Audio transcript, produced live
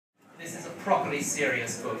properly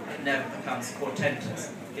serious book that never becomes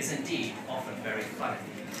portentous is indeed often very funny.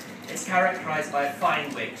 It's characterized by a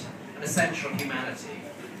fine wit, an essential humanity,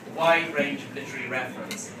 a wide range of literary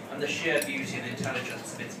reference, and the sheer beauty and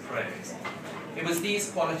intelligence of its prose. It was these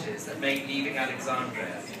qualities that made Leaving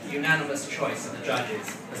Alexandria the unanimous choice of the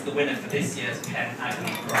judges as the winner for this year's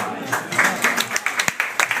Ackerley Prize.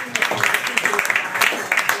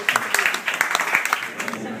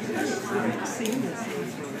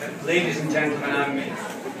 Ladies and gentlemen,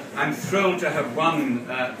 I'm thrilled to have won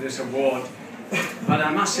this award, but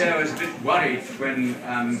I must say I was a bit worried when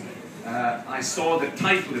I saw the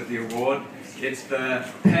title of the award. It's the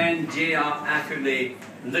Penn J.R. Ackerley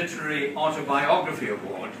Literary Autobiography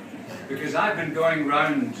Award, because I've been going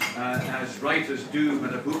round, as writers do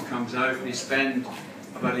when a book comes out. They spend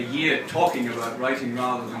about a year talking about writing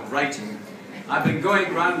rather than writing. I've been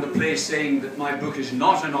going around the place saying that my book is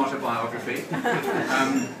not an autobiography,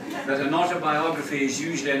 that an autobiography is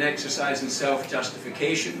usually an exercise in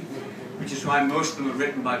self-justification, which is why most of them are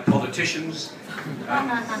written by politicians.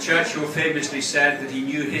 Churchill famously said that he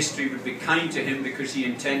knew history would be kind to him because he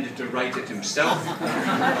intended to write it himself.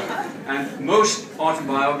 And most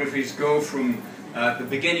autobiographies go from the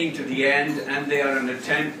beginning to the end, and they are an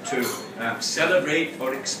attempt to celebrate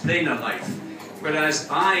or explain a life. Whereas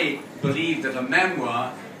I believe that a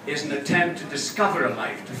memoir is an attempt to discover a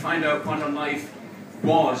life, to find out what a life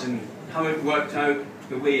was and how it worked out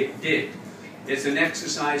the way it did. It's an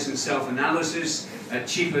exercise in self-analysis,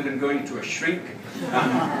 cheaper than going to a shrink,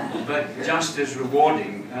 but just as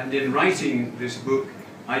rewarding. And in writing this book,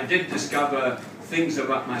 I did discover things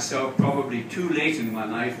about myself probably too late in my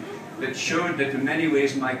life that showed that in many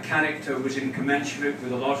ways my character was incommensurate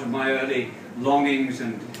with a lot of my early longings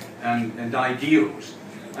and ideals.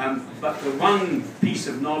 But the one piece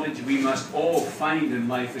of knowledge we must all find in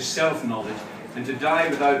life is self-knowledge, and to die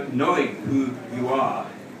without knowing who you are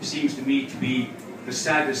seems to me to be the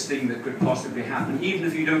saddest thing that could possibly happen, even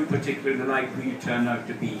if you don't particularly like who you turn out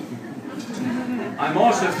to be. I'm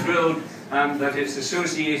also thrilled that it's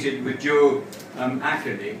associated with Joe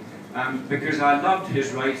Ackerley, because I loved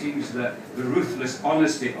his writings, the ruthless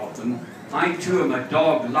honesty of them. I too am a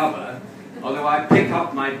dog lover, although I pick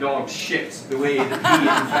up my dog's shit the way that he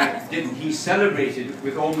in fact didn't. He celebrated it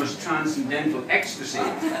with almost transcendental ecstasy.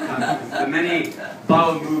 The many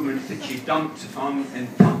bowel movements that she dumped on in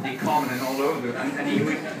Putney Common and all over, and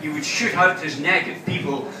he would shoot out his neck at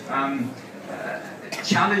people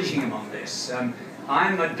challenging him on this.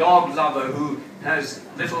 I'm a dog lover who has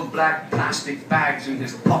little black plastic bags in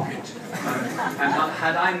his pocket. And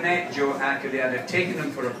had I met Joe Ackerley, I'd have taken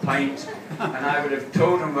him for a pint, and I would have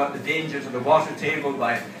told him about the dangers of the water table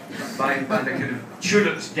by the kind of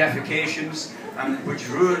tulips defecations, which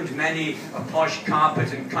ruined many a posh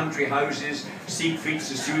carpet in country houses. Siegfried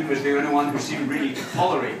Sassoon was the only one who seemed really to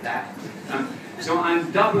tolerate that. So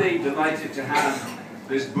I'm doubly delighted to have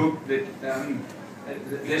this book that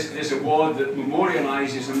this award that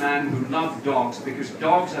memorializes a man who loved dogs, because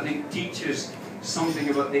dogs, I think, teaches something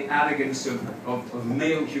about the arrogance of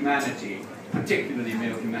male humanity, particularly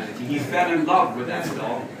male humanity. He fell in love with that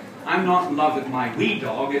dog. I'm not in love with my wee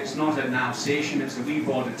dog. It's not an Alsatian, it's a wee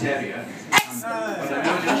Border Terrier. But I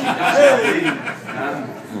know that she does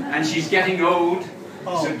have it. And she's getting old,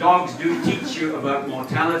 so dogs do teach you about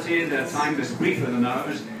mortality. Their time is briefer than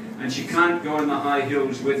ours, and she can't go in the high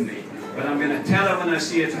hills with me. But I'm going to tell her when I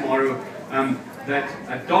see her tomorrow that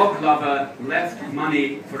a dog lover left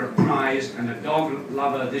money for a prize, and a dog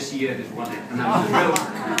lover this year has won it. And I'm thrilled.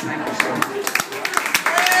 Thank you so much.